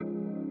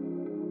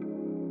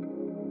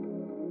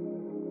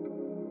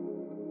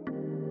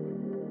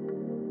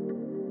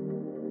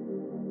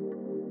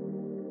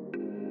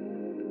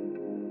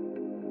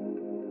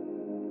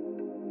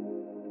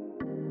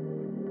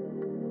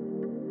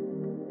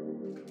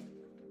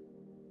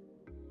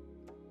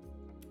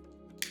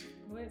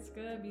What's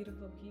good,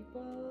 beautiful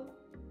people?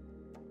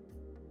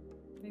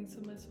 Thanks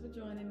so much for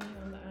joining me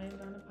on the I Am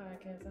Donna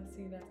podcast. I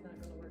see that's not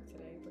going to work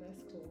today, but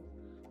that's cool.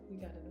 We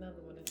got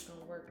another one that's going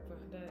to work for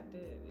that.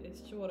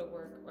 It's sure to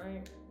work,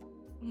 right?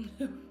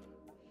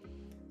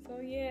 So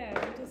yeah,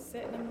 we're just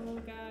setting the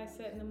mood, guys.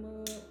 Setting the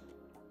mood.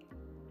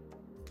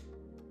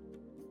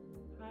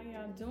 How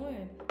y'all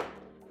doing?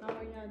 How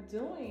are y'all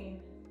doing?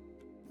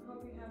 I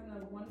hope you're having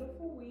a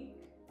wonderful week.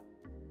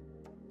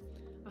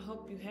 I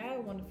hope you had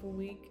a wonderful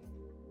week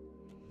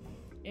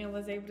and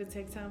was able to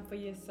take time for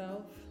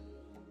yourself.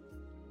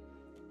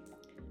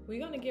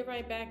 We're going to get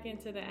right back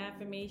into the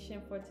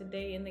affirmation for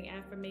today. And the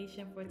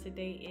affirmation for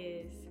today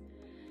is,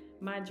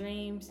 my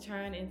dreams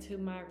turn into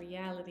my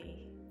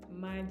reality.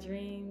 My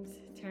dreams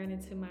turn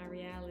into my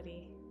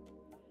reality.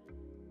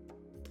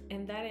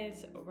 And that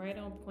is right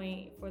on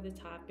point for the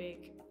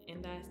topic.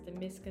 And that's the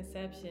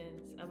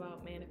misconceptions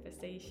about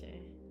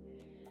manifestation.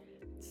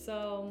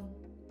 So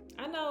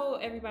I know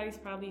everybody's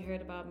probably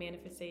heard about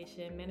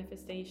manifestation.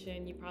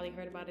 Manifestation, you probably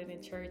heard about it in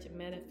church,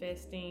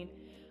 manifesting.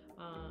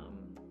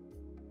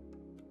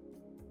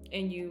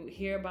 And you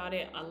hear about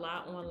it a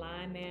lot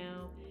online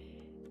now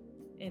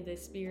in the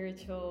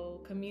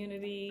spiritual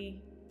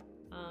community.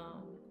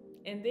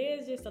 And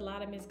there's just a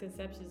lot of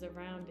misconceptions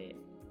around it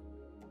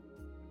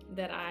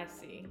that I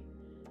see.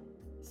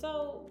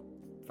 So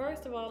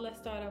first of all, let's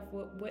start off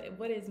with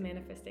what is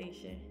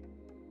manifestation?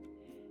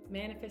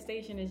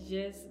 Manifestation is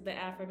just the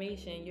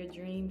affirmation. Your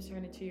dreams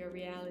turn into your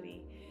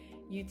reality.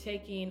 You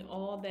taking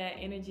all that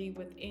energy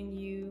within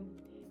you.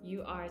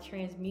 You are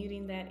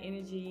transmuting that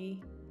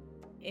energy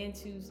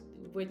into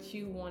what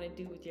you want to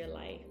do with your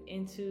life,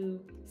 into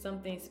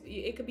something.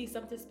 It could be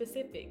something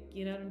specific.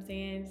 You know what I'm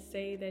saying?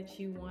 Say that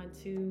you want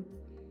to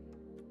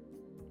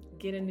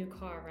get a new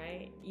car,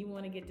 right? You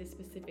want to get this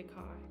specific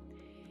car.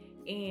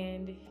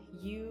 And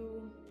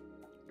you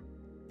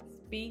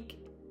speak,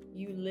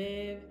 you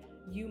live,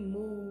 you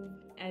move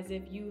as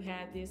if you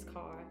have this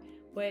car.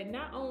 But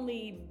not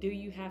only do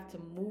you have to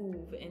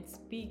move and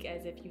speak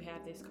as if you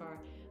have this car,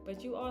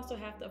 but you also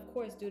have to, of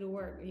course, do the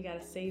work. You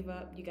got to save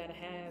up. You got to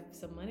have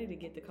some money to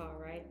get the car,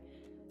 right?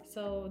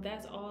 So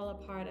that's all a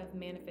part of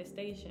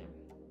manifestation.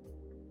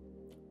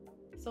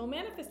 So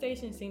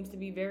manifestation seems to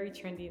be very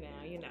trendy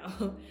now, you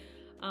know.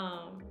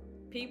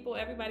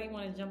 Everybody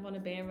want to jump on the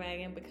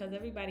bandwagon because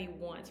everybody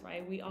wants,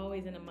 right? We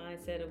always in the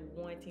mindset of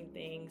wanting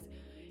things.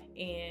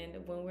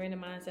 And when we're in the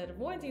mindset of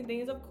wanting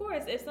things, of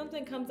course, if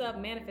something comes up,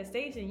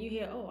 manifestation, you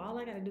hear, oh, all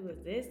I got to do is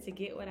this to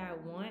get what I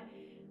want.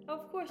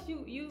 Of course,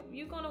 you're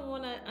going to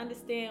want to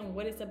understand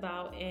what it's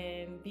about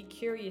and be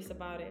curious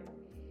about it.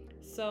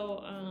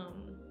 So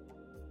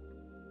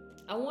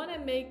I want to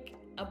make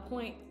a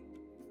point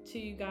to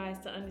you guys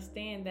to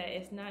understand that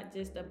it's not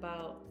just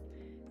about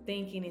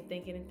thinking,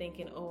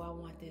 oh, I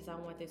want this,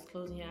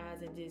 closing your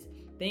eyes and just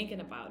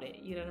thinking about it.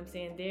 You know what I'm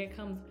saying? There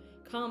comes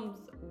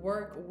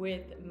work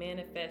with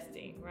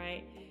manifesting,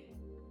 right?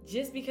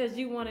 Just because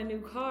you want a new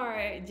car,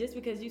 just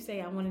because you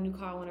say, I want a new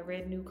car, I want a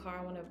red new car,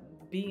 I want a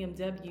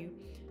BMW,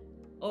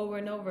 over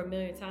and over a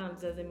million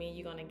times doesn't mean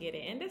you're going to get it.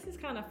 And this is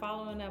kind of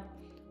following up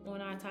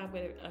on our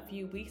topic a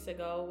few weeks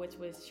ago, which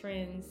was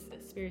trends,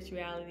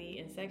 spirituality,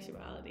 and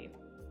sexuality.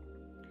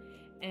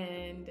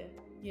 And,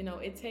 you know,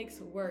 it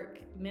takes work.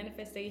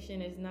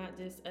 Manifestation is not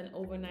just an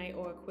overnight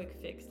or a quick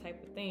fix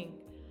type of thing.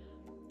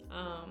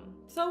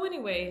 So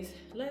anyways,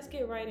 let's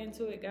get right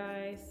into it,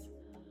 guys.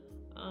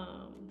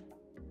 I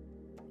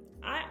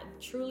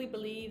truly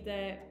believe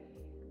that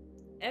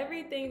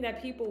everything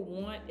that people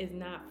want is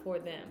not for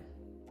them.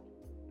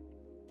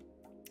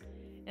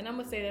 And I'm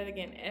going to say that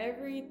again.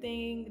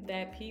 Everything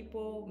that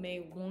people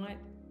may want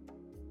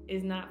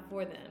is not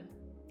for them.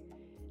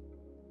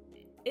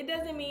 It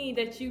doesn't mean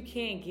that you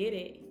can't get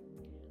it.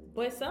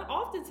 But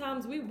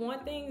oftentimes we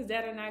want things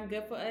that are not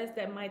good for us,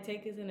 that might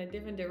take us in a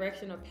different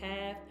direction or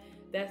path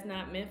that's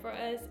not meant for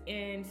us.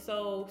 And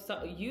so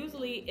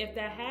usually if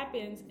that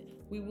happens,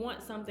 we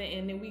want something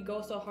and then we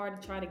go so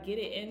hard to try to get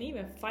it and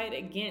even fight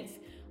against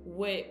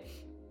what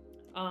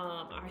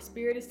our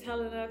spirit is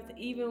telling us.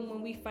 Even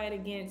when we fight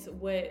against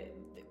what,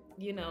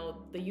 you know,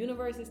 the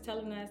universe is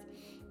telling us,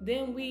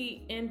 then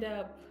we end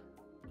up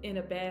in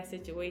a bad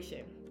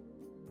situation.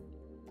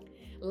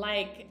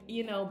 Like,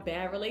 you know,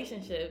 bad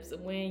relationships,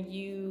 when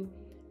you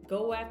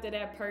go after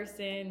that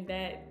person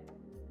that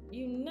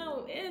you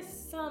know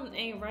something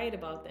ain't right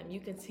about them. You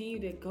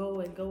continue to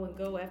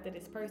go after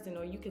this person,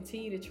 or you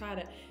continue to try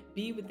to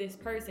be with this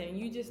person, and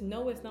you just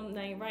know it's something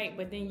ain't right,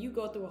 but then you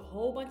go through a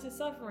whole bunch of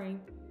suffering.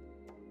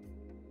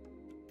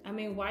 I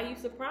mean, why are you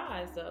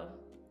surprised though?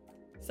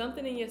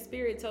 Something in your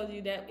spirit told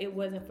you that it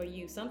wasn't for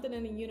you. Something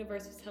in the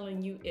universe was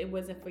telling you it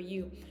wasn't for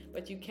you,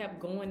 but you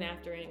kept going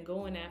after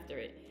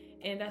it.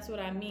 And that's what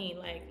I mean.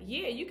 Like,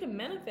 yeah, you can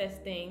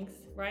manifest things,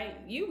 right?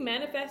 You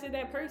manifested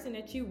that person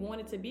that you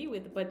wanted to be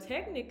with, but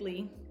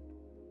technically,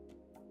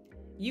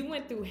 you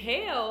went through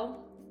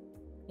hell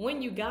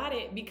when you got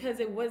it because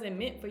it wasn't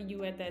meant for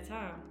you at that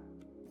time.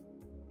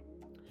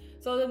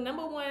 So the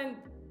number one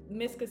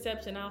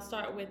misconception I'll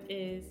start with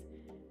is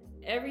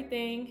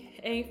everything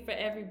ain't for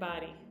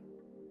everybody.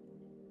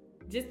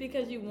 Just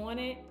because you want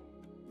it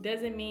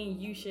doesn't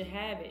mean you should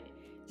have it.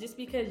 Just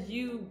because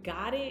you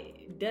got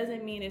it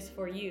doesn't mean it's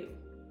for you.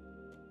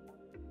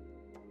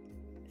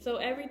 So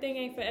everything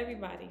ain't for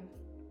everybody.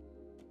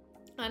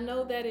 I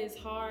know that it's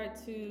hard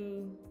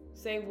to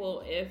say,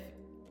 well, if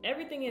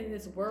everything in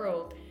this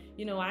world,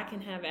 I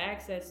can have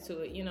access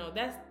to it.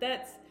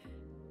 That's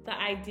the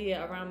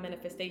idea around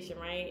manifestation,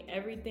 right?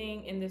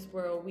 Everything in this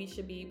world, we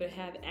should be able to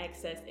have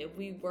access if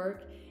we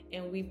work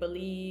and we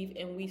believe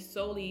and we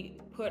solely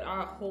put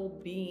our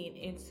whole being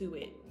into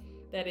it,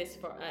 that is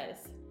for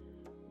us.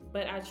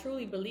 But I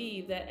truly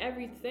believe that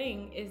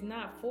everything is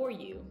not for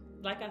you,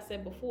 like I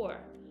said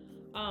before.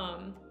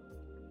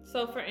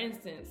 So for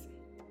instance,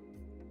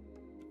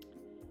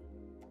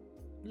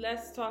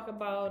 let's talk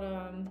about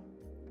a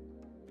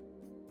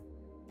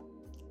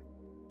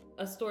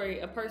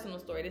personal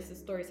story. This is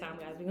story time,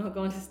 guys. We're gonna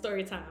go into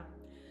story time.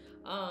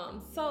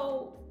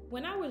 So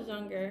when I was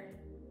younger,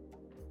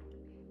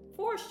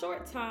 for a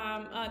short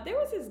time, there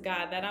was this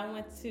guy that I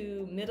went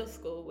to middle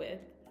school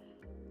with.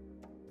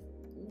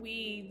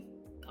 We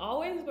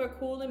always were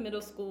cool in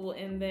middle school,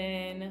 and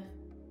then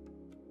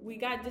we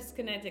got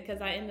disconnected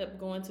because I ended up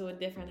going to a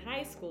different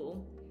high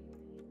school.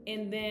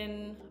 And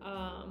then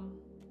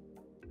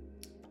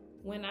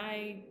when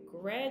I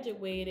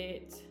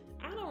graduated,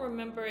 I don't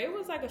remember, it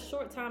was like a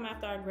short time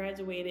after I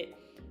graduated,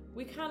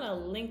 we kind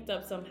of linked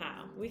up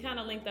somehow.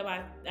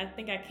 I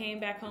think I came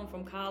back home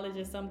from college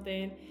or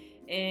something,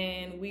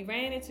 and we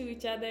ran into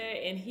each other,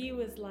 and he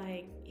was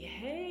like,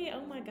 hey,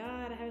 oh my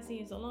God, I haven't seen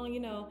you in so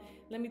long,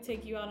 let me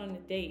take you out on a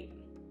date.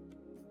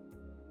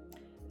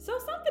 So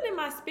something in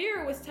my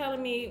spirit was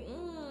telling me,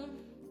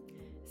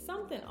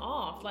 something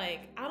off.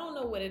 Like, I don't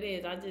know what it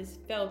is. I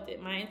just felt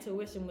it. My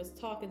intuition was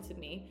talking to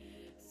me.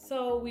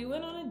 So we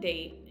went on a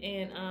date,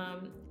 and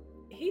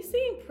he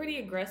seemed pretty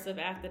aggressive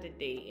after the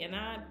date, and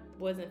I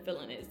wasn't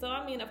feeling it. So,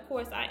 of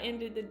course, I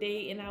ended the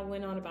date, and I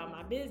went on about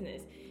my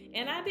business.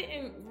 And I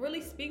didn't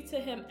really speak to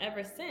him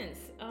ever since.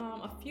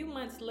 A few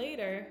months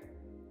later,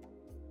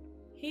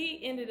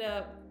 he ended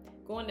up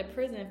going to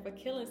prison for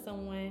killing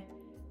someone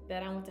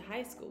that I went to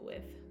high school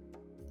with.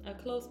 A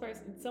close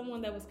person,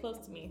 someone that was close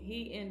to me.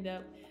 He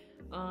ended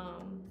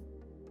up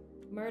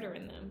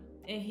murdering them,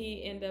 and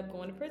he ended up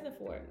going to prison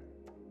for it.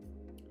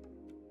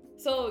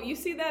 So you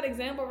see that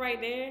example right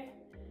there?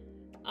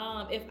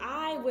 If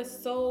I was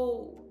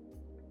so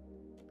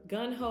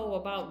gung-ho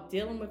about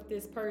dealing with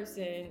this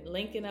person,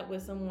 linking up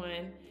with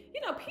someone,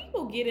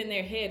 people get in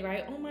their head,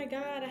 right? Oh my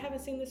God, I haven't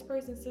seen this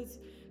person since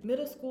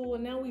middle school,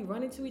 and now we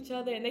run into each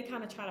other, and they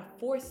kind of try to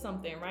force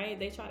something, right?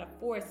 They try to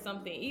force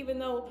something, even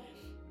though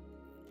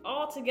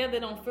all together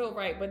don't feel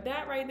right. But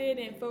that right there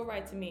didn't feel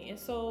right to me. And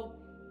so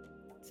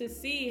to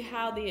see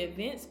how the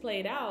events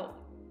played out,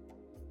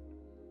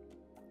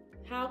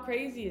 how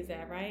crazy is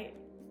that, right?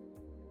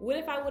 What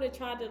if I would have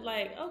tried to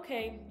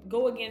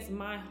go against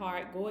my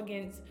heart, go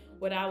against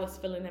what I was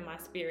feeling in my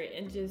spirit,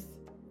 and just,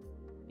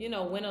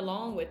 went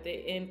along with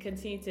it and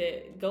continued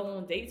to go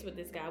on dates with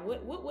this guy?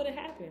 What would have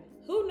happened?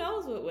 Who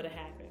knows what would have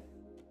happened?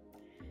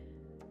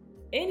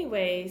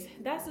 Anyways,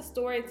 that's a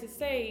story to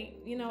say,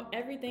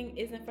 everything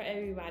isn't for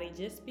everybody.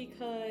 Just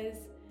because,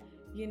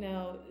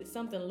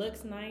 something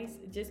looks nice,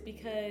 just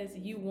because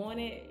you want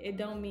it, it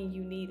don't mean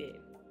you need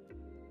it.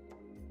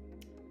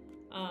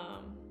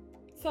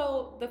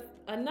 So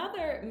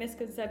another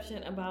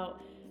misconception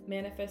about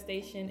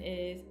manifestation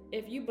is,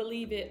 if you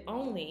believe it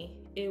only,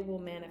 it will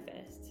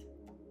manifest.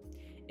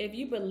 If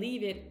you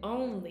believe it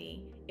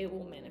only, it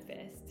will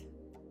manifest.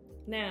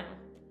 Now,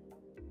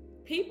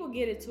 people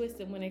get it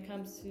twisted when it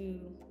comes to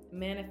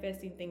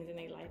manifesting things in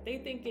their life. They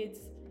think it's,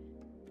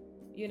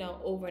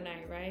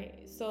 overnight,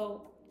 right?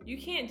 So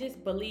you can't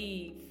just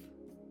believe,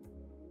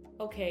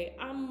 okay,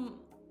 I'm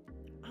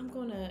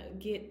gonna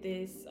get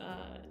this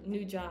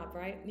new job,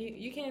 right?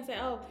 You can't say,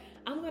 oh,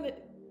 let me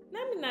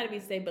not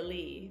even say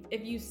believe.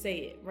 If you say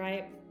it,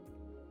 right?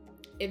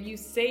 If you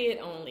say it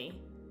only,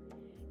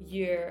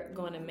 you're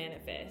gonna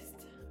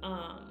manifest.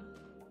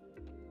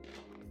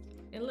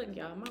 And look,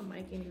 y'all, my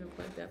mic ain't even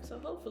plugged up, so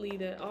hopefully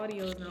the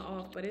audio is not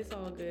off, but it's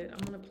all good. I'm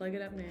gonna plug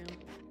it up now,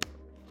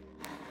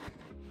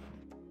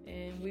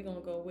 and we're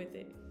gonna go with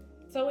it.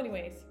 So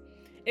anyways,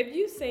 if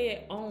you say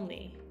it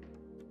only,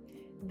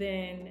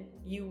 then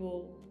you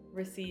will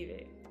receive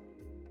it.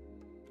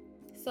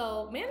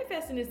 So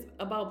manifesting is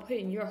about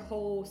putting your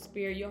whole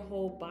spirit, your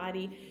whole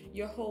body,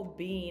 your whole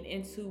being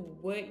into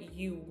what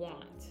you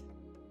want.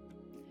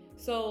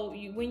 So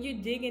when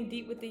you're digging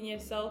deep within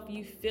yourself,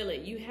 you feel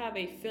it. You have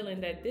a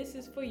feeling that this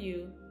is for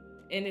you,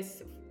 and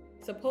it's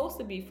supposed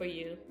to be for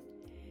you,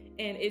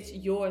 and it's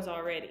yours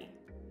already.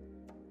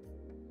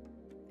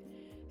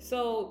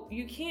 So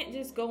you can't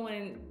just go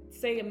and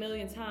say a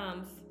million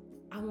times,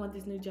 I want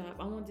this new job,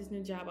 I want this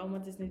new job, I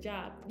want this new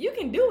job. You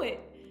can do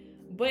it,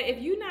 but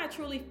if you're not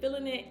truly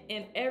feeling it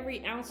in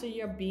every ounce of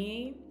your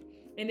being,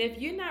 and if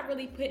you're not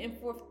really putting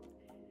forth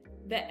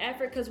the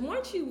effort, because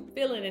once you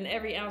feel it in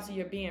every ounce of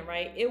your being,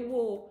 right,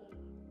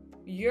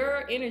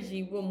 your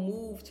energy will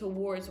move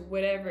towards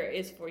whatever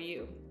is for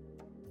you.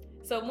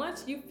 So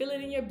once you feel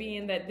it in your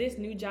being that this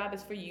new job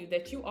is for you,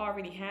 that you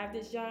already have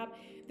this job,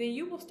 then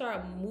you will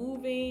start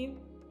moving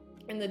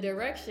in the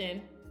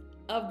direction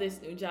of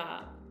this new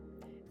job.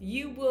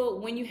 You will,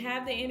 when you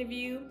have the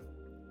interview,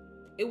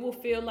 it will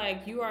feel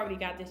like you already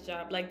got this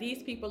job. Like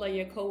these people are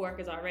your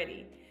coworkers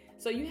already.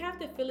 So you have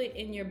to feel it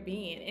in your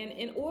being. And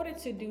in order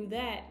to do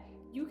that,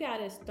 you got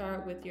to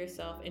start with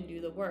yourself and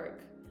do the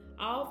work.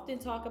 I often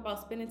talk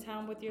about spending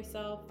time with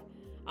yourself.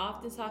 I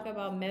often talk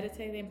about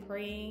meditating,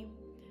 praying,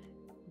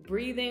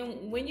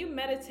 breathing. When you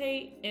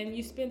meditate and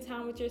you spend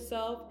time with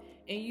yourself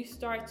and you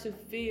start to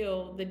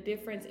feel the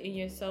difference in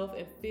yourself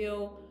and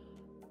feel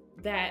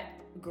that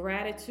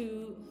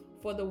gratitude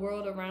for the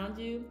world around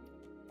you,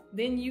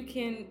 then you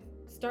can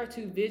start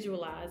to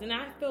visualize. And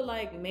I feel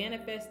like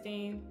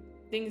manifesting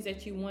things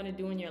that you want to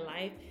do in your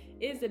life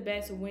is the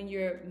best when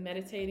you're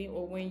meditating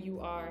or when you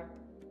are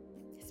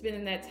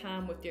spending that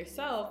time with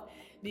yourself,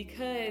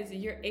 because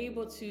you're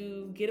able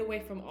to get away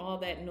from all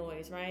that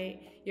noise,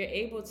 right? You're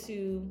able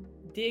to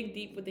dig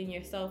deep within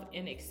yourself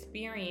and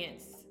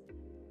experience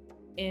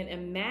and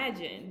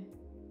imagine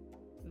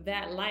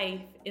that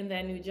life in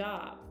that new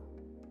job.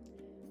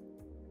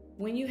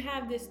 When you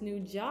have this new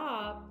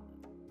job,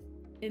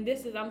 and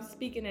this is, I'm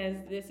speaking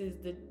as this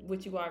is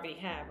what you already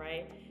have,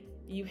 right?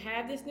 You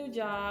have this new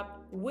job.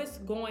 What's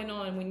going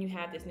on when you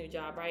have this new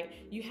job, right?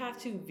 You have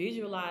to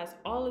visualize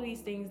all of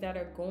these things that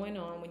are going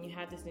on when you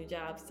have this new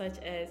job, such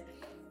as,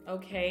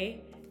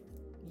 okay,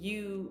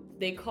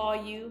 they call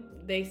you,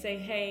 they say,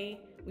 hey,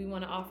 we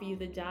want to offer you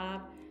the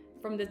job.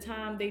 From the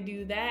time they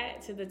do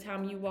that to the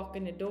time you walk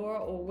in the door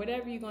or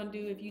whatever you're going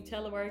to do, if you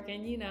telework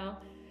and,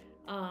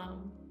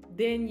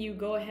 then you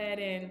go ahead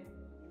and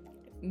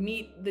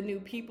meet the new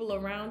people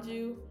around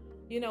you,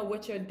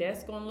 what your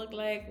desk gonna look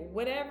like,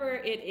 whatever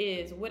it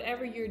is,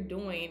 whatever you're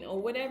doing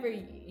or whatever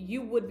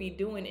you would be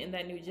doing in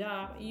that new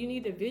job, you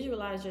need to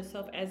visualize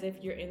yourself as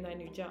if you're in that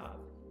new job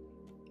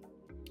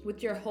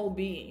with your whole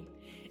being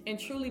and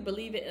truly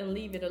believe it and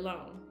leave it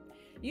alone.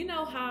 You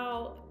know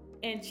how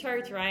in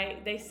church,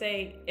 right, they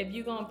say, if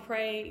you're gonna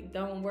pray,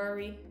 don't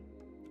worry,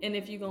 and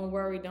if you're gonna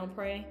worry, don't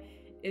pray.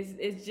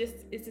 It's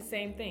the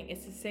same thing.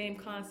 It's the same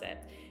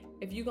concept.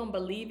 If you're gonna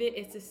believe it,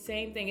 it's the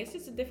same thing. It's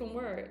just a different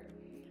word.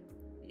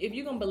 If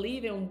you're gonna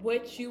believe in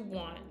what you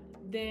want,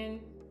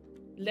 then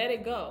let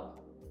it go.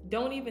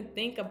 Don't even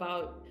think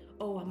about,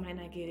 oh, I might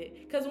not get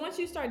it. Because once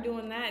you start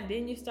doing that,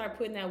 then you start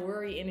putting that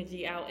worry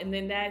energy out, and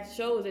then that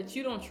shows that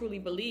you don't truly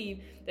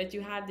believe that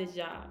you have this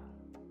job.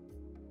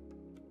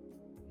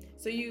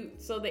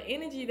 So the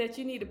energy that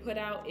you need to put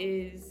out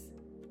is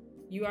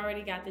you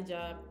already got the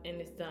job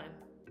and it's done.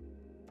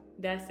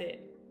 That's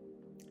it.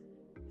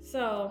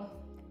 So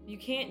you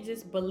can't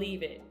just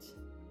believe it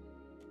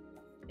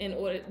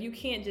you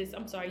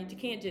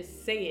can't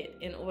just say it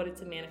in order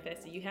to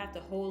manifest it. You have to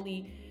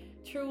wholly,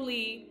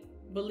 truly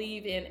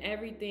believe in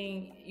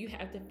everything. You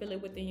have to feel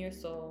it within your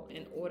soul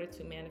in order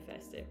to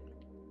manifest it.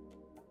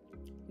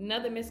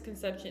 Another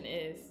misconception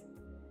is,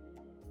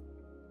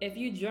 if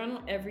you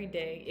journal every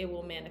day, it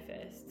will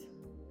manifest.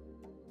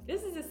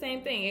 This is the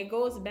same thing. It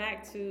goes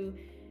back to,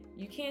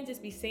 you can't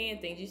just be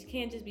saying things. You just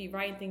can't just be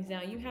writing things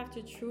down. You have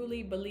to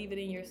truly believe it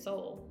in your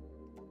soul.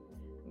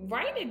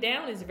 Writing it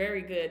down is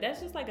very good. That's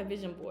just like a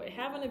vision board.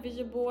 Having a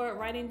vision board,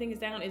 writing things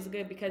down is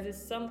good because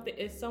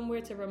it's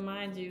somewhere to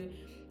remind you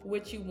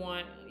what you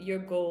want, your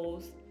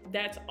goals.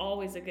 That's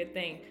always a good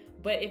thing.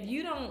 But if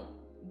you don't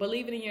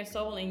believe it in your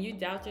soul and you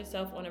doubt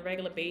yourself on a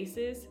regular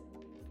basis,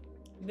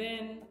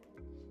 then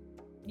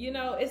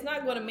it's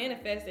not going to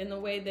manifest in the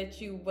way that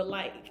you would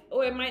like,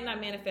 or it might not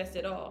manifest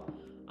at all.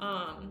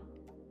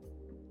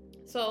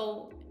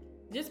 So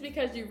just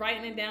because you're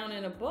writing it down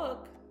in a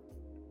book,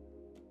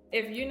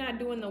 if you're not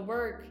doing the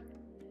work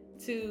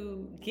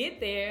to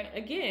get there,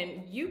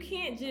 again, you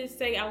can't just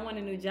say, I want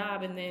a new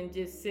job, and then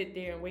just sit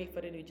there and wait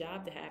for the new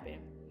job to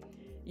happen.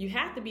 You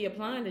have to be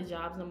applying to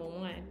jobs, number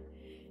one.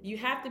 You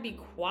have to be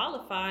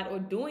qualified or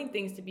doing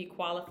things to be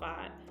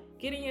qualified.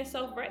 Getting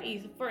yourself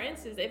ready. For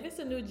instance, if it's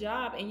a new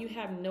job and you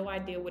have no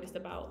idea what it's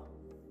about,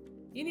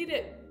 you need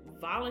to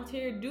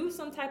volunteer, do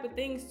some type of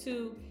things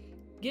to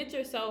get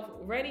yourself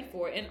ready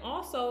for it. And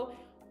also,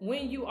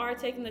 when you are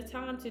taking the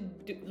time to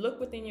look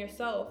within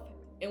yourself,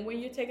 and when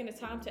you're taking the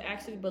time to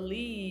actually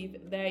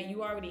believe that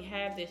you already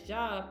have this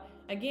job,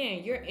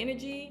 again, your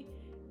energy,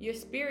 your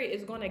spirit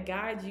is going to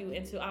guide you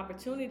into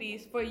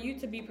opportunities for you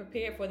to be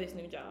prepared for this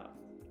new job.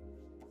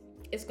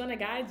 It's going to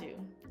guide you.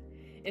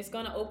 It's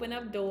going to open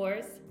up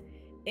doors,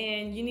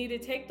 and you need to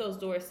take those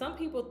doors. Some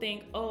people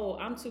think, oh,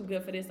 I'm too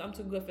good for this, I'm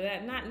too good for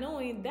that, not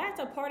knowing that's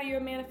a part of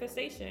your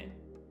manifestation.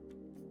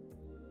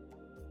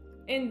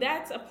 And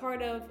that's a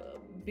part of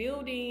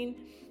building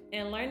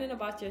and learning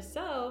about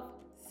yourself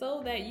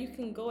so that you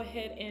can go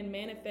ahead and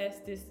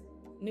manifest this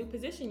new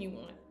position you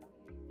want.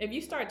 If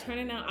you start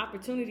turning down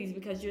opportunities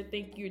because you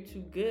think you're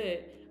too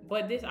good,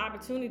 but this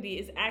opportunity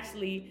is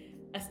actually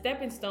a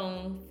stepping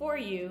stone for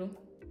you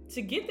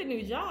to get the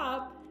new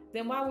job,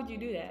 then why would you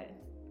do that?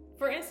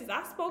 For instance,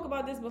 I spoke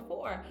about this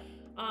before.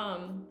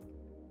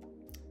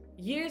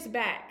 Years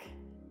back,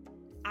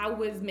 I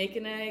was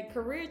making a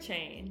career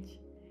change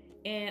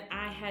and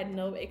I had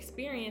no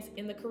experience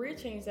in the career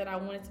change that I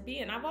wanted to be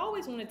in. I've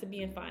always wanted to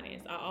be in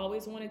finance. I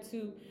always wanted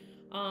to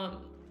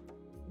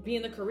be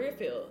in the career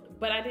field,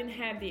 but I didn't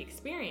have the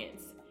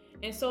experience.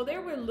 And so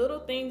there were little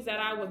things that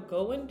I would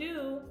go and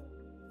do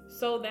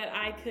so that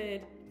I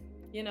could,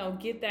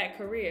 get that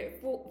career.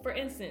 For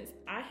instance,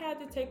 I had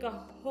to take a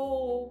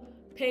whole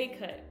pay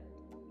cut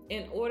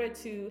in order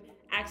to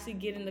actually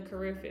get in the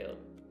career field.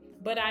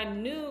 But I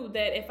knew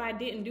that if I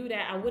didn't do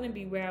that, I wouldn't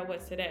be where I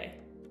was today.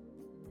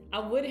 I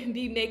wouldn't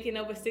be making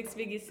over 6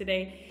 figures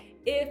today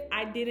if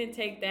I didn't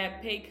take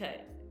that pay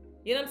cut.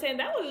 You know what I'm saying?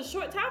 That was a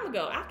short time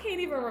ago. I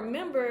can't even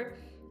remember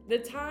the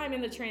time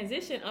and the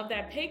transition of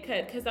that pay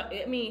cut, because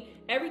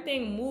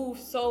everything moved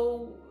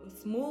so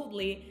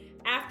smoothly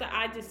after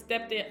I just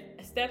stepped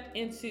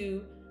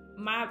into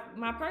my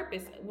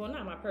purpose. Well,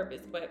 not my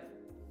purpose, but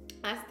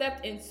I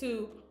stepped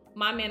into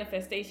my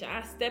manifestation.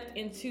 I stepped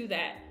into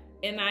that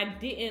and I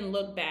didn't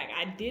look back.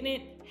 I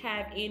didn't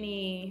have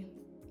any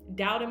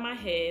doubt in my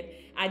head.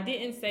 I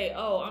didn't say,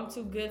 oh, I'm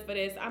too good for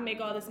this. I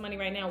make all this money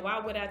right now. Why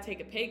would I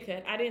take a pay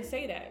cut? I didn't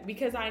say that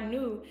because I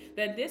knew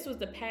that this was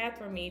the path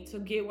for me to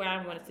get where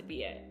I wanted to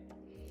be at.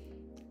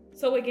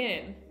 So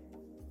again,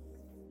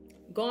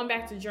 going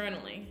back to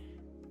journaling,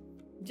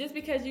 just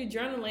because you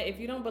journal it, if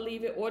you don't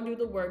believe it or do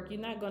the work,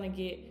 you're not going to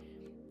get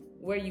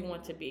where you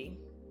want to be.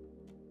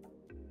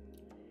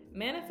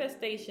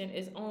 Manifestation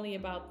is only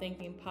about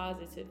thinking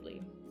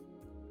positively.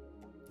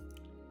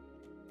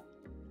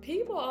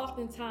 People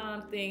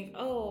oftentimes think,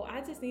 oh, I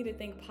just need to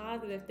think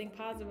positive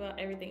about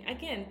everything.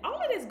 Again, all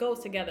of this goes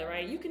together,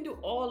 right? You can do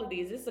all of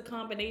these. It's a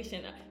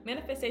combination.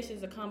 Manifestation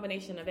is a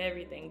combination of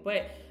everything.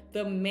 But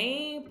the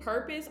main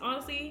purpose,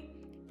 honestly,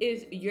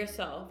 is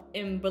yourself,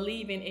 and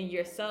believing in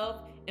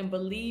yourself and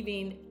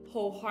believing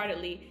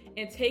wholeheartedly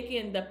and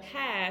taking the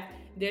path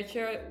that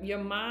your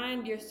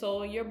mind, your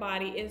soul, your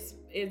body is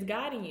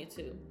guiding you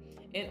to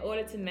in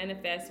order to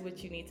manifest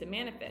what you need to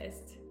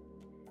manifest.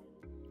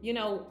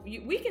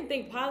 We can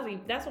think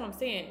positive. That's what I'm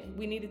saying.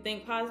 We need to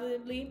think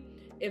positively.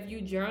 If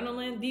you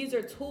journaling, these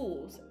are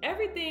tools.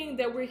 Everything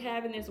that we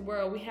have in this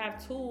world, we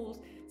have tools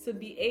to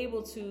be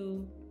able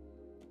to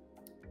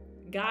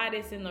guide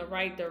us in the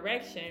right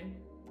direction,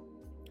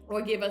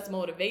 or give us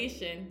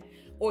motivation,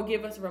 or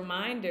give us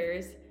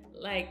reminders.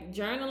 Like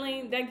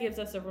journaling, that gives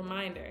us a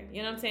reminder.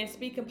 You know what I'm saying?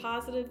 Speaking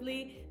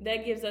positively,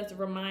 that gives us a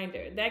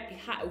reminder. That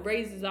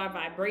raises our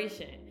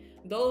vibration.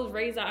 Those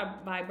raise our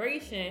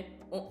vibration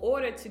in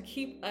order to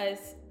keep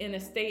us in a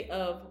state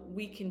of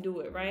we can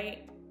do it,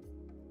 right?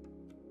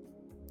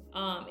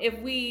 If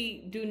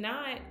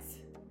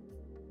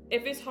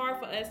it's hard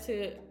for us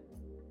to,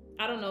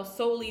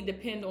 solely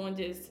depend on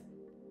just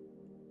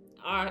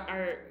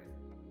our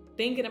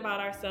thinking about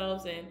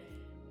ourselves and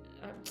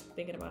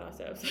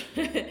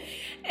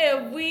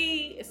if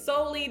we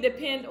solely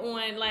depend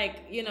on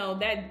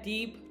that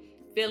deep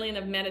feeling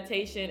of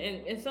meditation,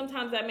 and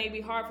sometimes that may be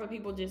hard for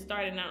people just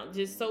starting out,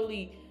 just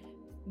solely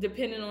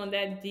depending on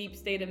that deep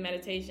state of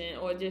meditation,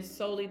 or just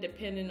solely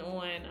depending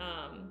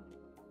on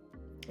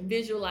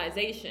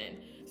visualization.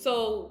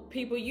 So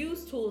people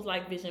use tools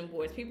like vision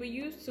boards. People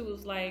use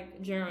tools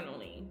like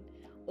journaling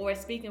or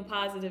speaking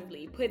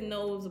positively, putting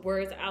those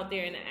words out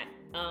there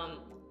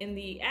in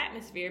the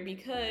atmosphere,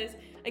 because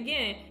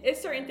again,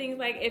 it's certain things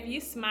like if you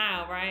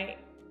smile, right,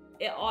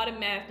 it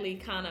automatically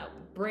kind of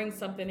brings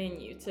something in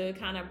you to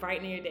kind of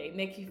brighten your day,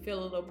 make you feel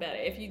a little better.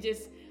 If you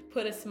just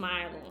put a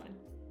smile on,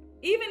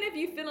 even if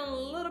you're feeling a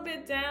little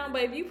bit down,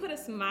 but if you put a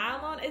smile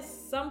on, it's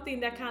something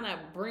that kind of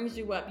brings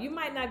you up. You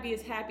might not be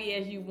as happy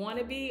as you want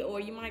to be,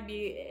 or you might not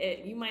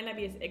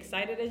be as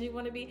excited as you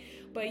want to be,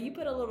 but you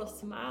put a little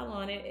smile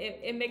on it,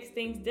 it makes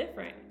things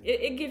different.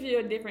 It gives you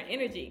a different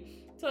energy.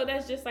 So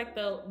that's just like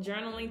the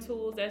journaling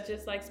tools. That's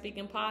just like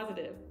speaking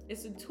positive.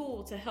 It's a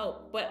tool to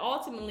help. But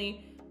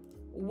ultimately,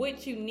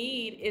 what you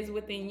need is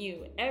within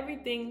you.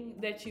 Everything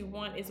that you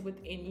want is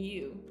within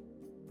you.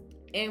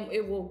 And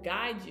it will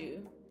guide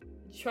you.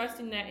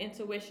 Trusting that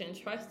intuition,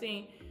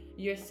 trusting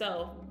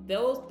yourself,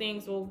 those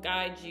things will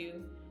guide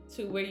you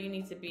to where you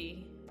need to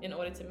be in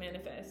order to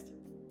manifest.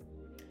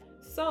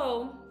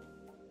 So,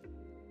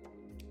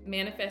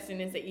 manifesting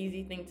is an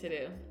easy thing to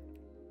do.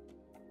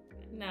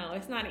 No,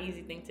 it's not an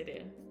easy thing to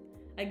do.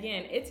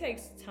 Again, it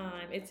takes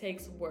time. It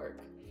takes work.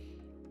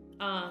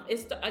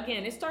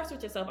 It starts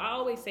with yourself. I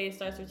always say it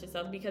starts with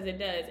yourself because it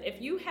does.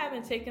 If you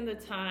haven't taken the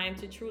time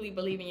to truly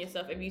believe in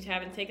yourself, if you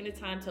haven't taken the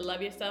time to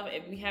love yourself,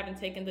 if you haven't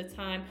taken the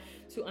time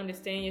to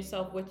understand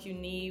yourself, what you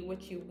need,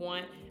 what you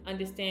want,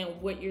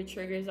 understand what your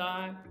triggers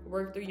are,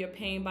 work through your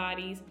pain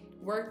bodies,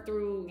 work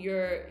through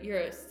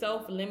your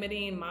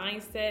self-limiting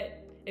mindset.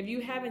 If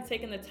you haven't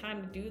taken the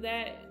time to do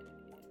that,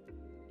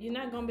 you're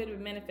not going to be able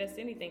to manifest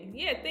anything.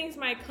 Yeah, things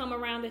might come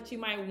around that you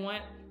might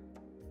want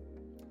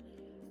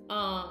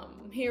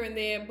here and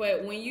there,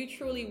 but when you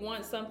truly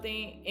want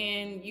something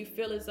and you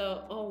feel as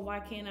though, oh, why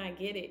can't I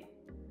get it?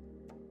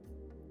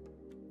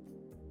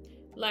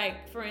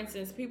 Like, for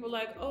instance, people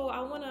like, oh, I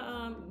want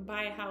to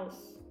buy a house.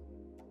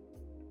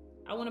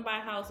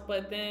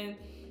 But then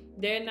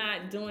They're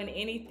not doing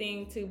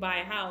anything to buy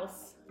a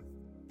house.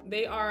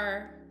 They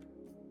are,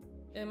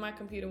 and my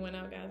computer went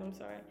out, guys, I'm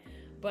sorry.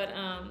 But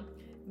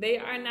they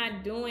are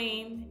not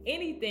doing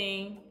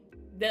anything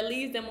that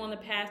leads them on the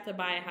path to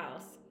buy a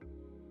house.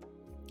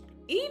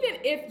 Even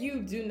if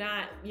you do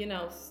not,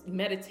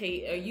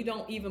 meditate, or you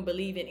don't even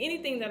believe in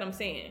anything that I'm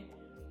saying,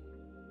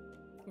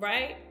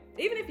 right?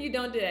 Even if you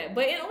don't do that.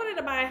 But in order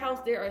to buy a house,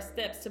 there are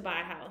steps to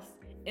buy a house.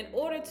 In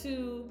order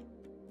to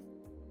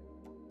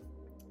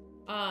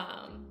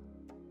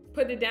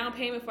put the down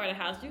payment for the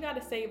house, you got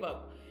to save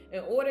up. In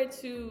order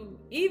to,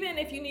 even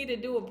if you need to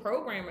do a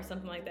program or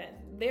something like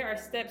that, there are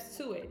steps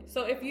to it.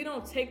 So if you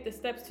don't take the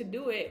steps to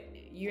do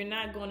it, you're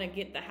not going to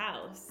get the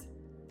house.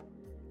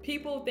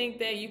 People think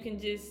that you can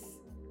just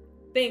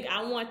think,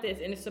 I want this,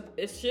 and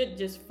it should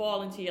just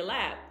fall into your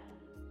lap.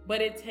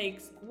 But it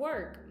takes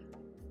work.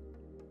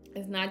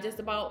 It's not just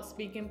about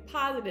speaking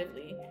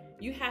positively.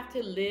 You have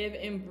to live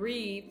and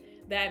breathe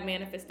that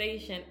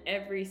manifestation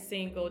every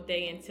single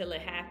day until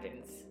it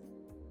happens.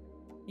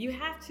 You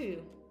have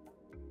to.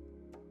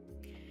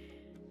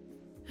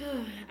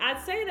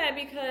 I'd say that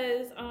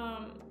because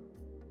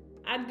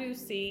I do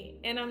see,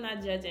 and I'm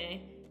not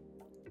judging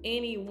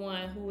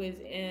anyone who is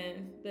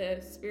in the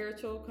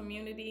spiritual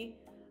community.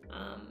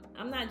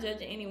 I'm not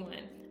judging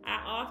anyone.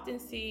 I often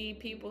see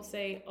people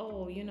say,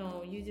 oh,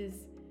 you just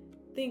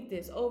think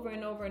this over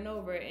and over and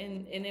over,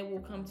 and it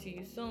will come to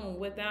you soon,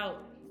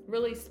 without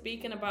really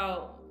speaking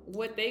about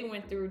what they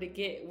went through to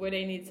get where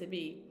they need to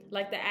be.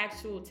 Like the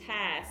actual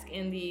task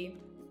and the,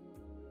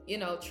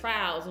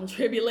 trials and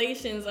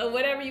tribulations, or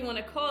whatever you want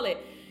to call it,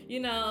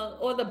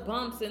 or the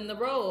bumps in the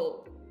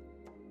road,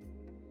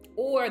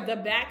 or the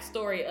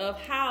backstory of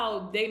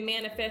how they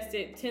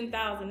manifested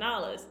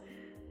 $10,000.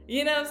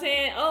 You know what I'm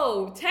saying?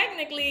 Oh,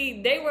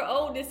 technically they were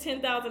owed this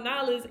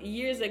 $10,000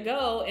 years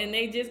ago, and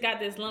they just got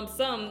this lump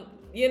sum,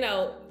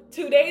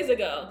 2 days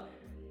ago.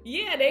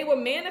 Yeah, they were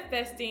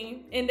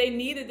manifesting and they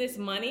needed this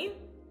money,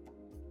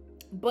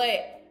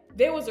 but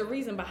there was a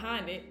reason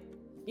behind it.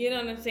 You know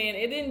what I'm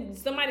saying?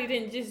 Somebody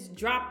didn't just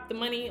drop the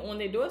money on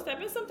their doorstep,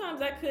 and sometimes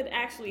that could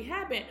actually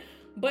happen.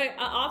 But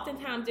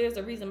oftentimes there's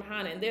a reason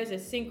behind it, and there's a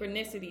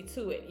synchronicity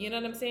to it. You know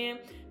what I'm saying?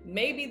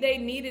 Maybe they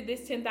needed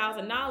this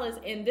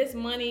 $10,000, and this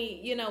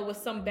money, was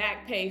some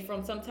back pay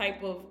from some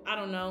type of,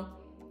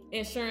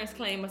 insurance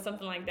claim or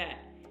something like that.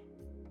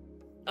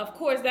 Of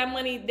course, that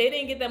money, they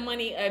didn't get that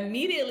money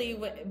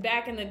immediately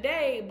back in the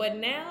day, but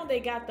now they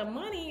got the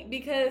money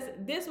because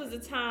this was a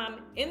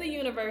time in the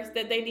universe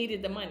that they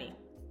needed the money.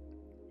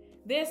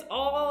 There's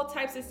all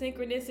types of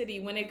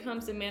synchronicity when it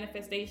comes to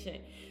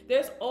manifestation.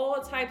 There's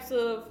all types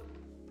of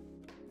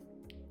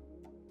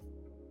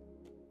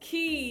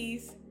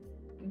keys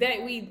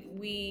that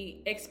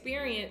we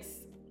experience,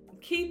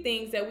 key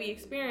things that we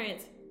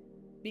experience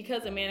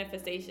because of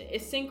manifestation.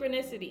 It's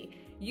synchronicity.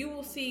 You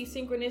will see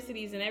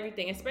synchronicities in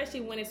everything,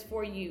 especially when it's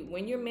for you.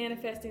 When you're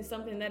manifesting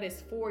something that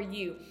is for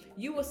you,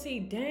 you will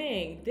see,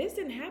 dang, this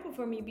didn't happen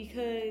for me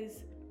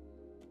because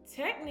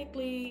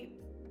technically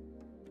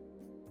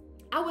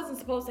I wasn't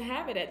supposed to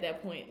have it at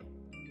that point.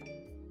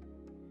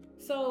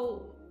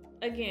 So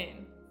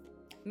again,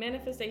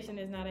 manifestation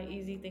is not an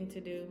easy thing to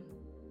do.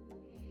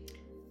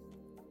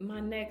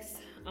 My next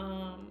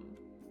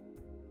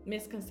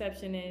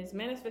misconception is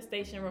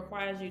manifestation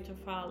requires you to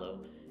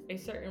follow a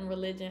certain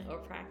religion or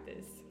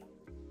practice.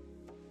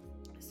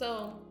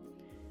 So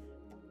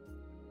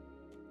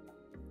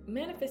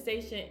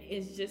manifestation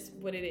is just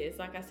what it is.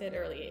 Like I said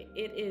earlier,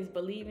 it is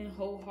believing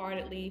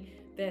wholeheartedly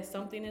that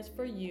something is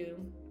for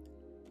you,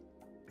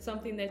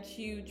 something that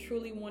you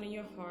truly want in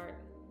your heart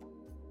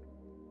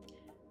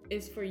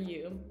is for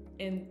you,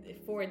 and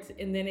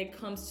then it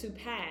comes to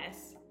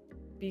pass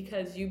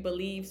because you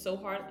believe so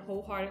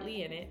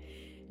wholeheartedly in it.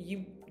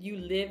 You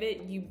live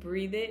it, you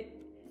breathe it,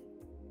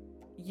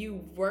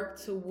 you work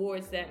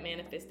towards that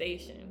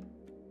manifestation,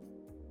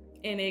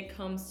 and it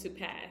comes to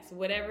pass.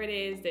 Whatever it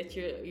is that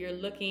you're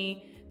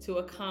looking to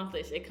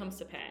accomplish, it comes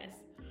to pass.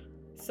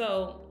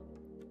 So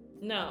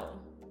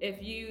no,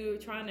 if you're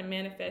trying to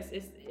manifest,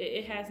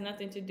 it has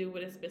nothing to do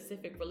with a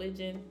specific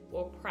religion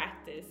or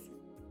practice.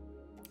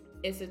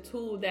 It's a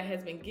tool that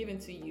has been given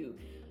to you,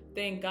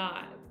 thank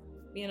God,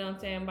 you know what I'm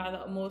saying, by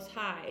the Most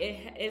High.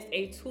 It's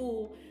a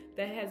tool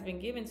that has been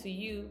given to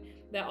you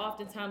that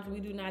oftentimes we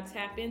do not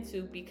tap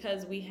into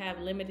because we have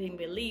limiting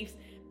beliefs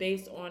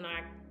based on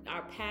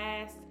our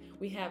past.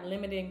 We have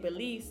limiting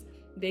beliefs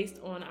based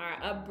on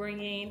our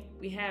upbringing.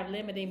 We have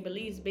limiting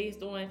beliefs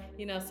based on,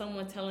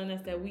 someone telling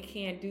us that we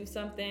can't do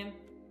something.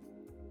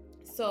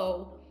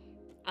 So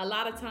a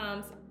lot of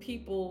times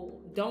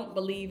people don't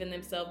believe in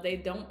themselves. They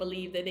don't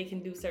believe that they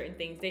can do certain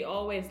things. They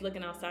always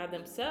looking outside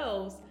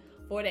themselves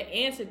for the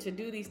answer to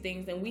do these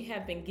things. And we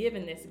have been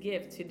given this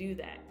gift to do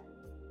that.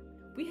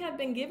 We have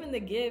been given the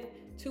gift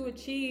to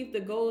achieve the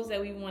goals that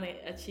we want to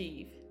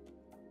achieve.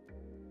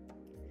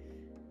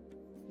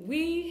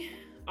 We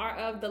are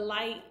of the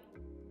light,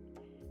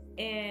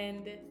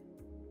 and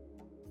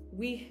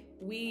we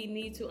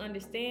need to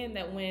understand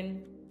that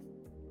when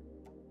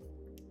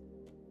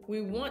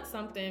we want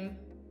something,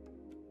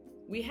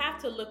 we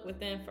have to look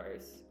within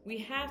first. We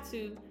have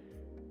to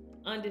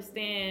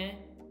understand,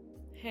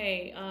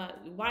 hey,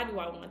 why do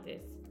I want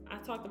this? I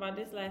talked about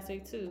this last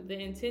week too. The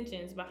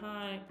intentions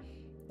behind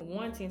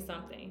wanting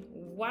something.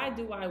 Why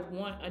do I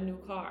want a new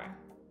car?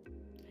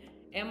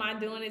 Am I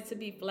doing it to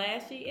be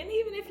flashy? And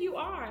even if you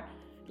are,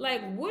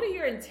 like, what are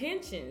your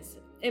intentions?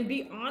 And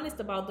be honest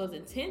about those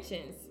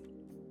intentions.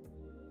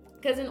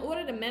 Because in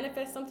order to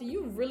manifest something,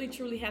 you really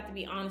truly have to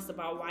be honest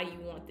about why you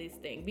want this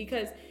thing.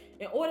 Because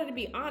in order to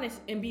be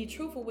honest and be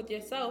truthful with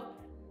yourself,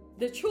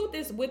 the truth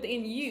is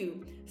within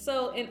you.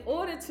 So in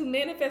order to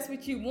manifest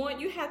what you want,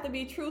 you have to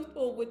be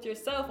truthful with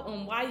yourself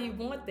on why you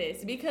want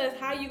this. Because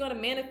how are you going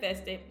to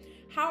manifest it?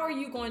 How are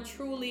you going to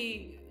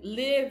truly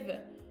live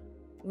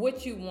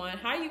what you want?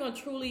 How are you going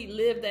to truly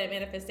live that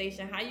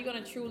manifestation? How are you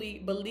going to truly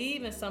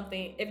believe in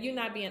something if you're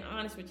not being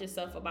honest with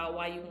yourself about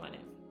why you want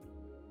it?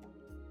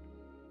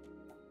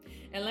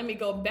 And let me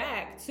go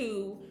back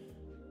to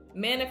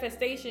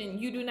manifestation.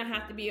 You do not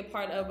have to be a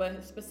part of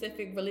a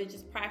specific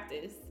religious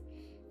practice.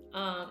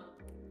 I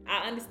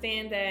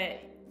understand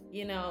that,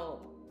 in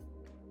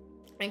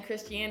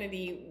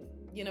Christianity,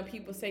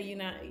 people say you're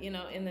not,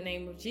 in the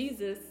name of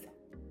Jesus,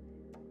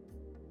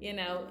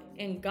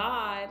 and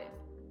God.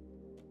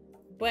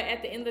 But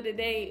at the end of the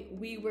day,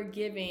 we were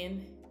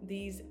given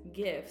these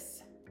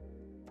gifts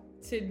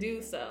to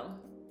do so.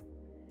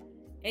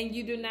 And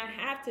you do not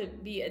have to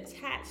be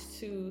attached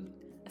to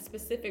a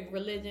specific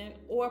religion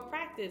or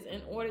practice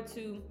in order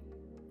to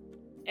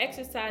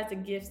exercise the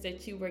gifts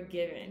that you were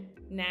given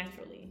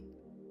naturally.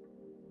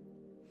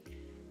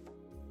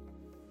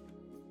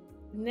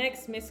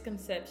 Next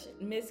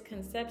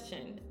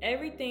misconception.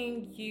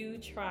 Everything you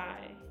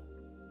try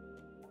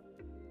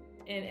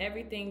and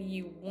everything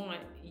you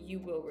want, you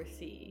will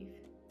receive.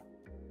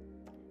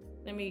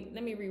 Let me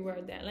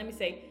reword that. Let me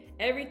say,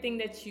 everything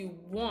that you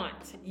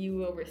want, you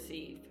will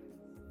receive.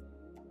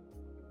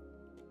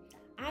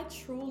 I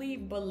truly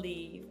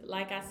believe,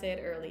 like I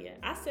said earlier,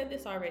 I said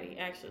this already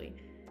actually,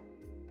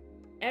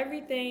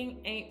 everything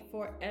ain't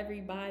for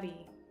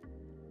everybody.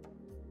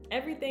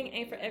 Everything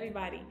ain't for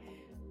everybody.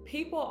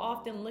 People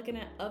often looking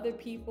at other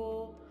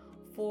people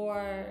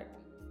for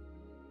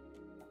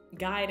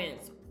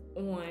guidance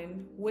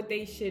on what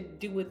they should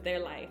do with their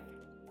life.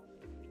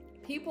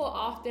 People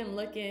often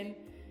looking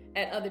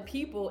at other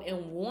people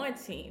and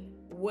wanting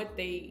what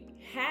they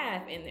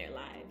have in their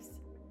lives.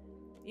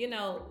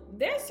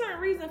 There's certain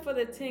reason for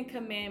the 10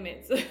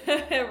 commandments,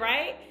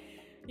 right?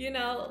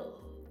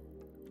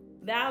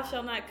 Thou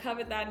shalt not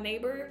covet thy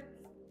neighbor's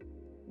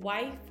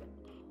wife.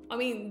 I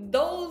mean,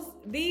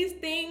 these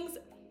things,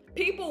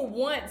 people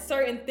want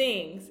certain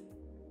things.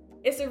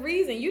 It's a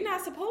reason. You're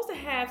not supposed to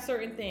have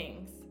certain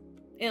things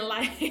in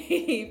life. I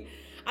mean,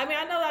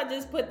 I know I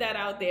just put that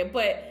out there,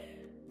 but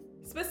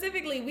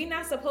specifically, we're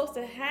not supposed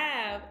to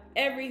have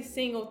every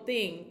single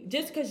thing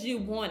just because you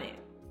want it.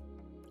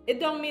 It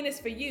don't mean it's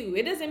for you.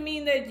 It doesn't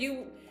mean that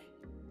you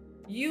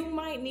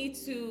might need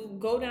to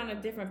go down a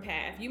different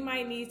path. You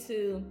might need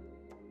to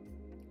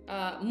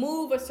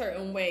move a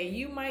certain way.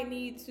 You might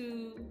need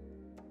to,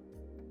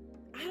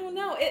 I don't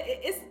know.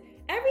 It's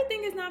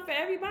everything is not for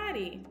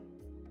everybody.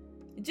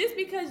 Just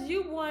because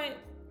you want,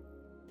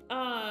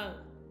 I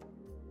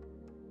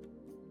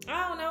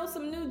don't know,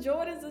 some new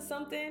Jordans or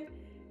something,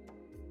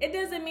 it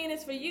doesn't mean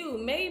it's for you.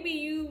 Maybe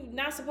you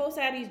not supposed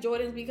to have these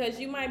Jordans because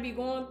you might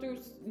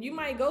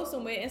go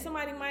somewhere and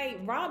somebody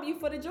might rob you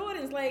for the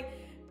Jordans. Like,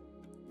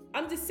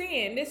 I'm just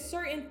saying, there's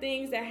certain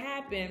things that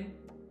happen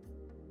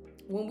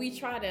when we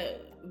try to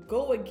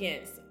go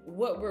against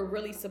what we're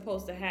really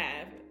supposed to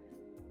have.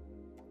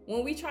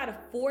 When we try to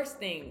force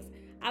things.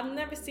 I've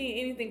never seen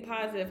anything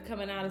positive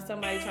coming out of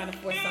somebody trying to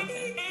force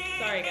something.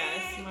 Sorry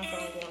guys, my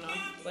phone going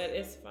off, but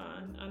it's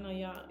fine. I know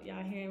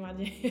y'all hearing my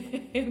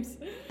jams.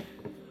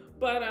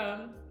 But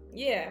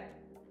yeah.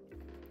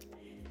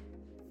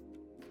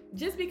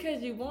 Just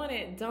because you want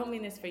it don't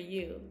mean it's for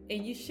you.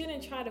 And you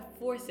shouldn't try to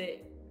force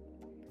it.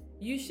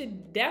 You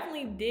should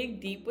definitely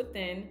dig deep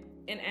within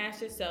and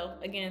ask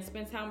yourself, again,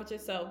 spend time with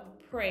yourself,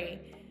 pray.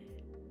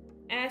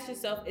 Ask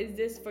yourself, is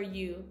this for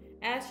you?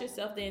 Ask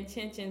yourself the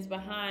intentions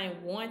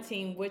behind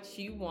wanting what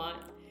you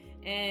want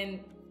and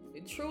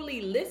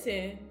truly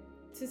listen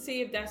to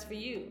see if that's for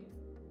you.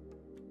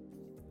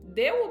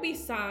 There will be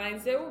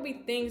signs, there will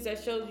be things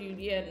that shows you,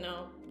 yeah,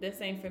 no,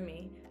 this ain't for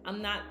me.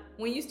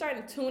 When you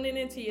start tuning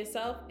into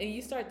yourself and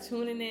you start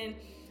tuning in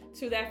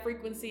to that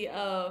frequency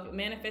of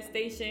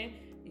manifestation,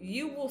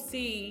 you will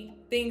see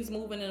things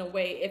moving in a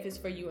way if it's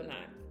for you or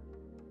not.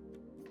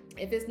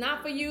 If it's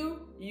not for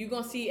you, you're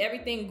going to see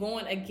everything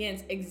going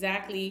against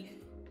exactly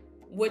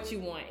what you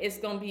want. It's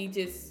going to be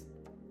just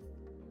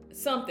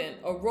something,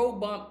 a road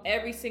bump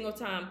every single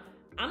time.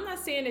 I'm not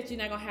saying that you're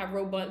not going to have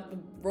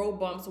road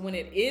bumps when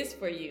it is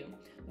for you.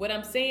 What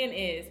I'm saying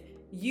is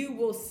you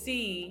will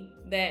see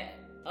that,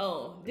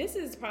 oh, this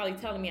is probably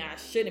telling me I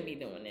shouldn't be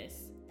doing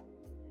this.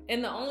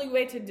 And the only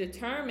way to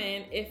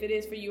determine if it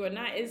is for you or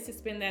not is to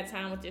spend that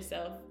time with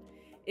yourself,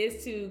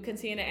 is to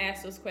continue to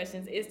ask those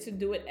questions, is to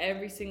do it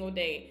every single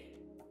day.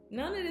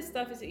 None of this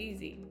stuff is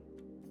easy.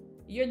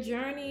 Your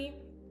journey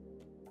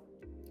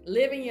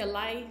living your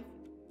life,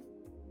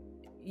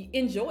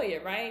 enjoy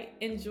it, right?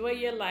 Enjoy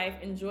your life,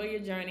 enjoy your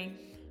journey,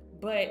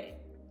 but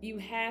you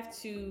have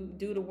to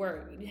do the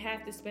work. You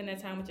have to spend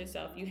that time with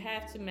yourself. You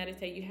have to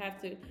meditate. You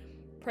have to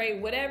pray.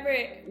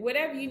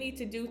 Whatever you need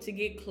to do to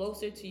get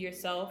closer to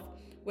yourself,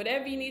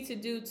 whatever you need to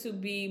do to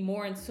be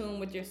more in tune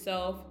with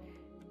yourself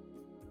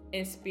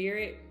and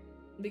spirit,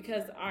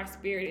 because our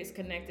spirit is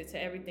connected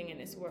to everything in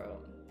this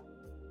world.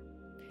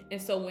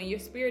 And so when your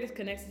spirit is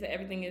connected to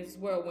everything in this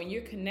world, when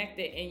you're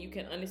connected and you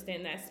can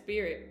understand that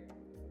spirit,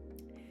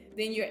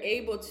 then you're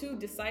able to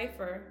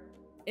decipher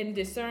and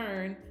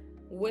discern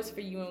what's for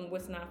you and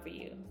what's not for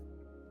you.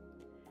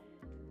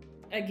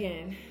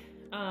 Again,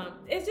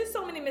 it's just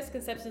so many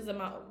misconceptions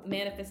about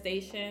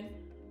manifestation.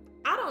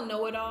 I don't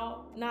know it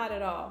all, not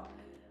at all.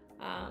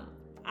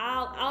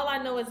 All I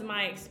know is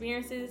my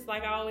experiences,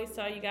 like I always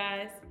tell you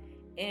guys,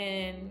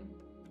 and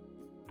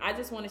I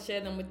just want to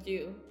share them with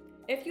you.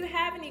 If you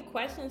have any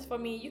questions for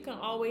me, you can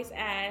always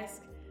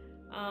ask.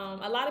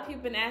 A lot of people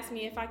have been asking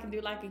me if I can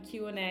do like a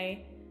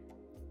Q&A.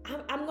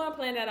 I'm going to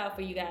plan that out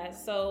for you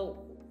guys.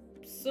 So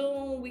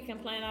soon we can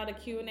plan out a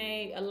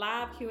Q&A, a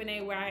live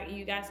Q&A where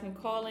you guys can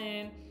call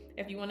in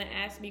if you want to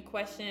ask me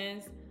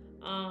questions.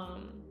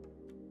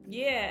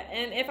 Yeah,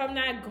 and if I'm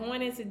not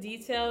going into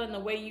detail in the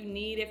way you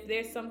need, if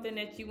there's something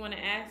that you want to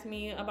ask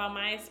me about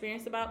my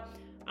experience about,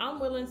 I'm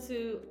willing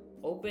to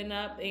open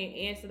up and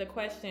answer the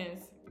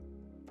questions.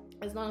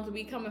 As long as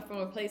we coming from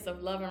a place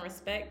of love and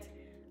respect,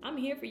 I'm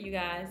here for you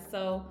guys.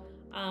 So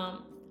I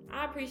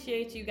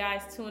appreciate you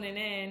guys tuning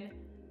in.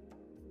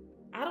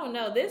 I don't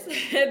know, this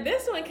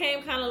one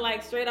came kind of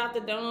like straight out the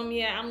dome.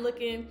 Yeah, I'm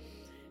looking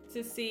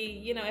to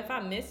see, if I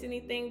missed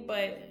anything,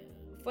 but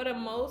for the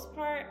most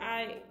part,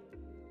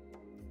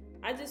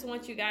 I just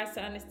want you guys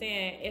to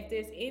understand, if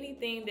there's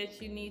anything that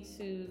you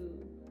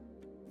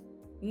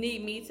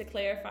need me to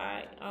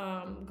clarify,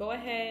 go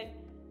ahead.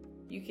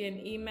 You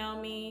can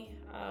email me.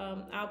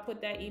 I'll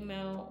put that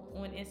email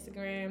on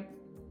Instagram.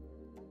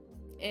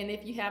 And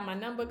if you have my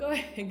number, go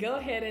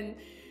ahead and,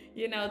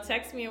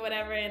 text me or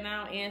whatever, and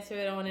I'll answer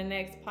it on the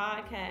next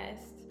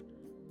podcast.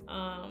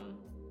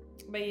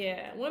 But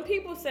yeah, when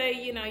people say,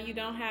 you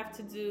don't have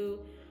to do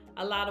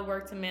a lot of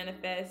work to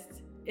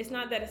manifest, it's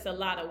not that it's a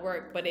lot of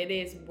work, but it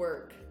is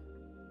work.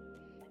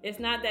 It's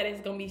not that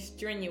it's going to be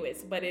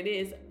strenuous, but it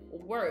is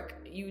work.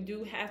 You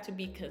do have to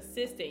be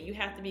consistent. You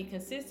have to be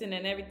consistent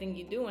in everything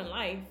you do in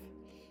life.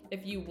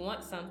 If you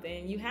want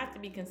something, you have to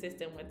be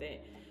consistent with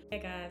it. Hey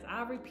guys,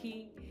 I'll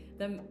repeat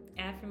the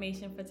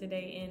affirmation for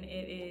today, and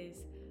it is,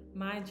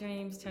 my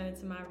dreams turn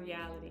into my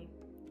reality.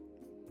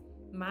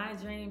 My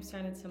dreams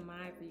turn into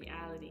my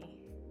reality.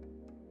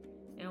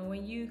 And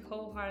when you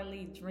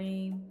wholeheartedly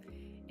dream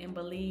and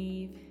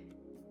believe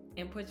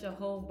and put your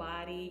whole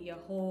body, your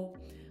whole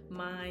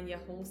mind, your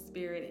whole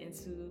spirit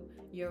into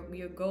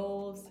your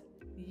goals,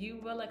 you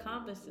will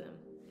accomplish them.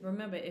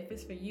 Remember, if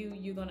it's for you,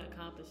 you're going to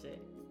accomplish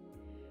it.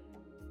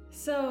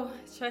 So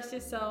trust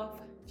yourself,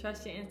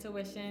 trust your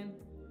intuition,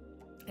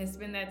 and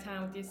spend that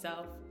time with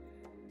yourself.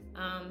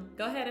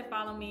 Go ahead and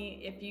follow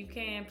me if you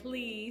can,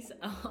 please,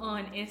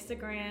 on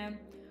Instagram,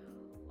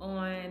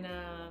 on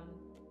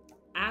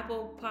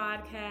Apple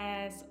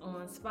Podcasts,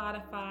 on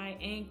Spotify,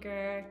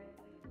 Anchor,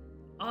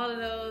 all of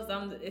those.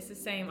 It's the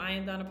same. I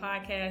Am Donna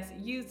Podcast,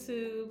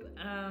 YouTube.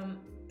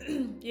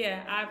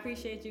 Yeah, I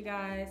appreciate you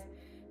guys.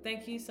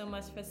 Thank you so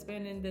much for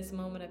spending this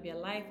moment of your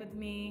life with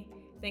me.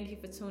 Thank you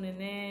for tuning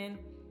in.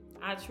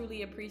 I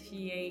truly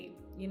appreciate,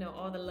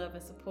 all the love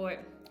and support.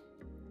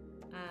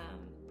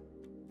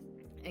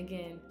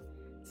 Again,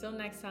 till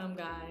next time,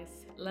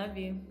 guys. Love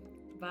you.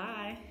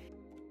 Bye.